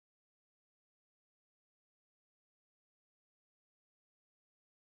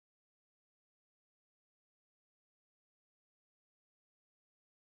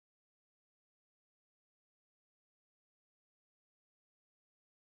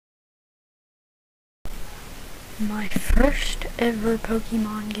my first ever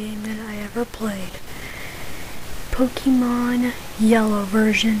Pokemon game that I ever played. Pokemon Yellow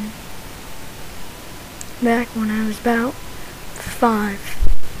version. Back when I was about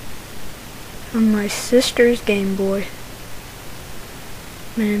 5. On my sister's Game Boy.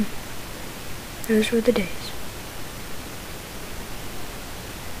 Man, those were the days.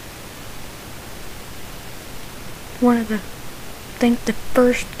 I think the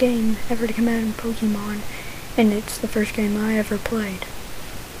first game ever to come out in Pokemon, and it's the first game I ever played.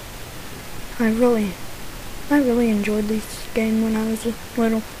 I really enjoyed this game when I was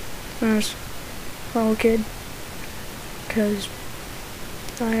when I was a little kid, because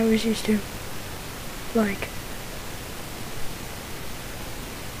I always used to,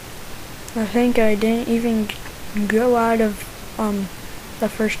 I think I didn't even go out of the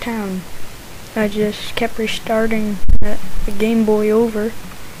first town. I just kept restarting the Game Boy over,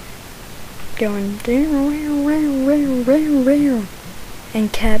 going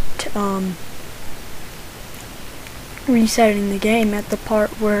and kept resetting the game at the part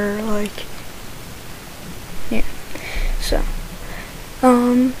where so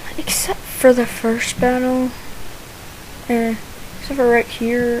except for the first battle, except for right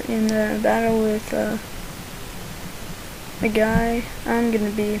here in the battle with the guy, I'm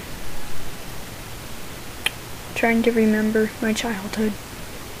gonna be trying to remember my childhood.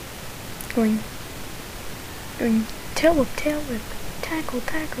 Going tail whip, tackle,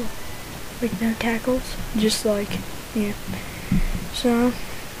 with no tackles, just yeah. So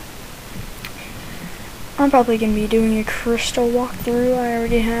I'm probably gonna be doing a Crystal walkthrough. I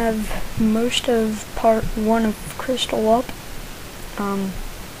already have most of part 1 of Crystal up,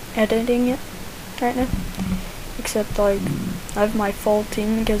 editing it right now. Except I have my full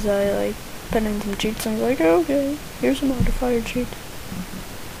team because I put in some cheats and I was like, okay, here's a modifier cheat.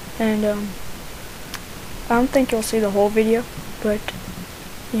 And I don't think you'll see the whole video, but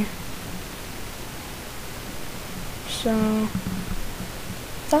yeah. So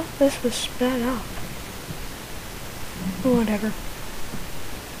thought this was sped up. Whatever.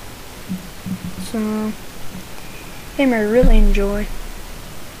 So game I really enjoy.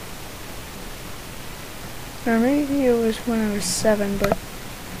 Or maybe it was when I was 7, but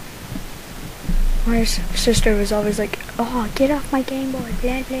my sister was always like, oh, get off my Game Boy,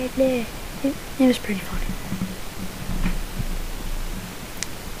 blah blah blah. It was pretty funny.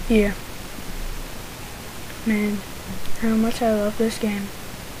 Yeah. Man, how much I love this game.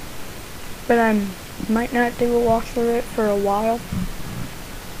 But I might not do a walkthrough it for a while.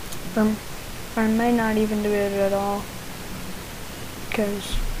 Or I may not even do it at all.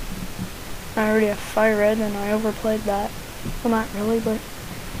 Because I already have Fire Red and I overplayed that. Well, not really, but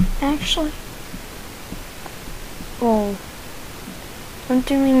actually, I'm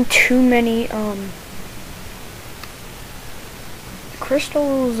doing too many,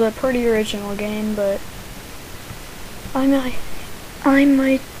 Crystal's a pretty original game, but I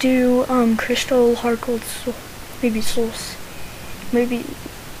might do, Crystal, Heart Gold, Soul, maybe Souls, maybe,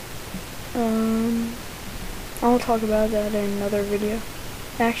 I'll talk about that in another video,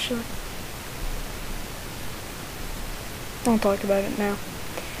 actually. I'll talk about it now.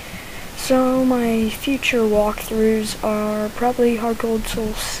 So my future walkthroughs are probably Heart Gold,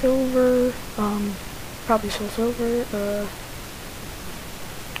 Soul Silver, probably Soul Silver,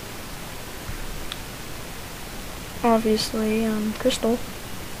 obviously, Crystal.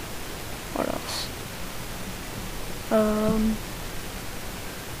 What else?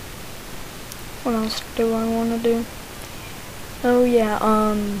 What else do I want to do? Oh yeah,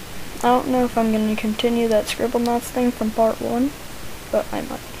 I don't know if I'm going to continue that Scribblenauts thing from part 1, but I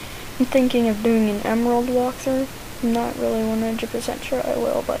might. I'm thinking of doing an Emerald walkthrough. I'm not really 100% sure I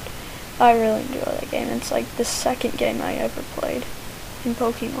will, but I really enjoy that game. It's like the second game I ever played in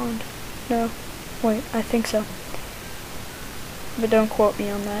Pokemon. No, wait, I think so. But don't quote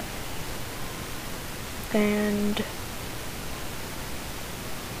me on that. And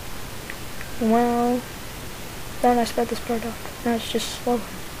well, then I sped this part up. Now it's just slow.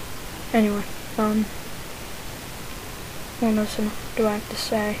 Anyway, what else do I have to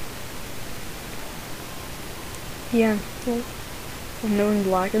say? Yeah, well, I'm doing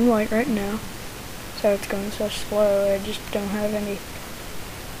black and white right now, so it's going so slow. I just don't have any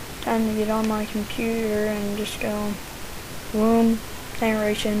time to get on my computer and just go, boom,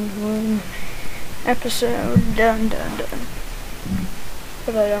 narration, boom, episode, done.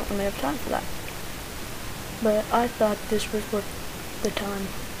 But I don't really have time for that. But I thought this was worth the time.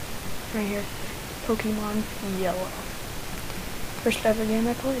 Right here, Pokemon Yellow. First ever game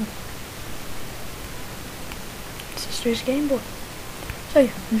I played. Sister's Game Boy. So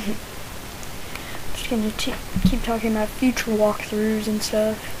yeah. Just gonna keep talking about future walkthroughs and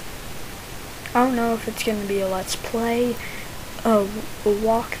stuff. I don't know if it's gonna be a let's play, a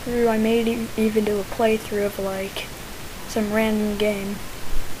walkthrough. I may even do a playthrough of like some random game.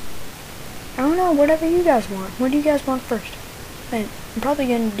 I don't know, whatever you guys want. What do you guys want first? And I'm probably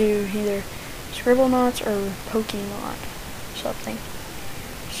gonna do either Scribblenauts or Pokemon something.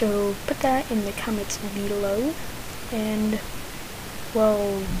 So put that in the comments below. And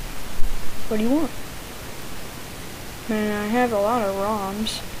well, what do you want? Man, I have a lot of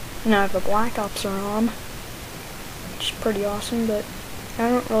ROMs. And I have a Black Ops ROM, which is pretty awesome, but I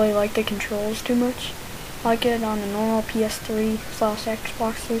don't really like the controls too much. I like it on a normal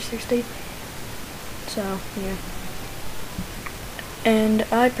PS3/Xbox 360. So, yeah. And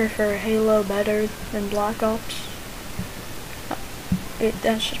I prefer Halo better than Black Ops.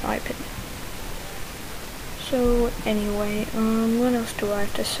 That's just my opinion. So, anyway, what else do I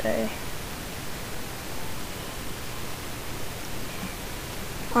have to say?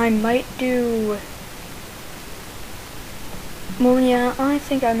 I might do... Well, yeah, I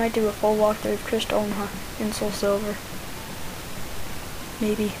think I might do a full walkthrough of Crystal and Soul Silver.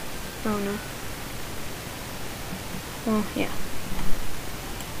 Maybe. I don't know. Well, yeah.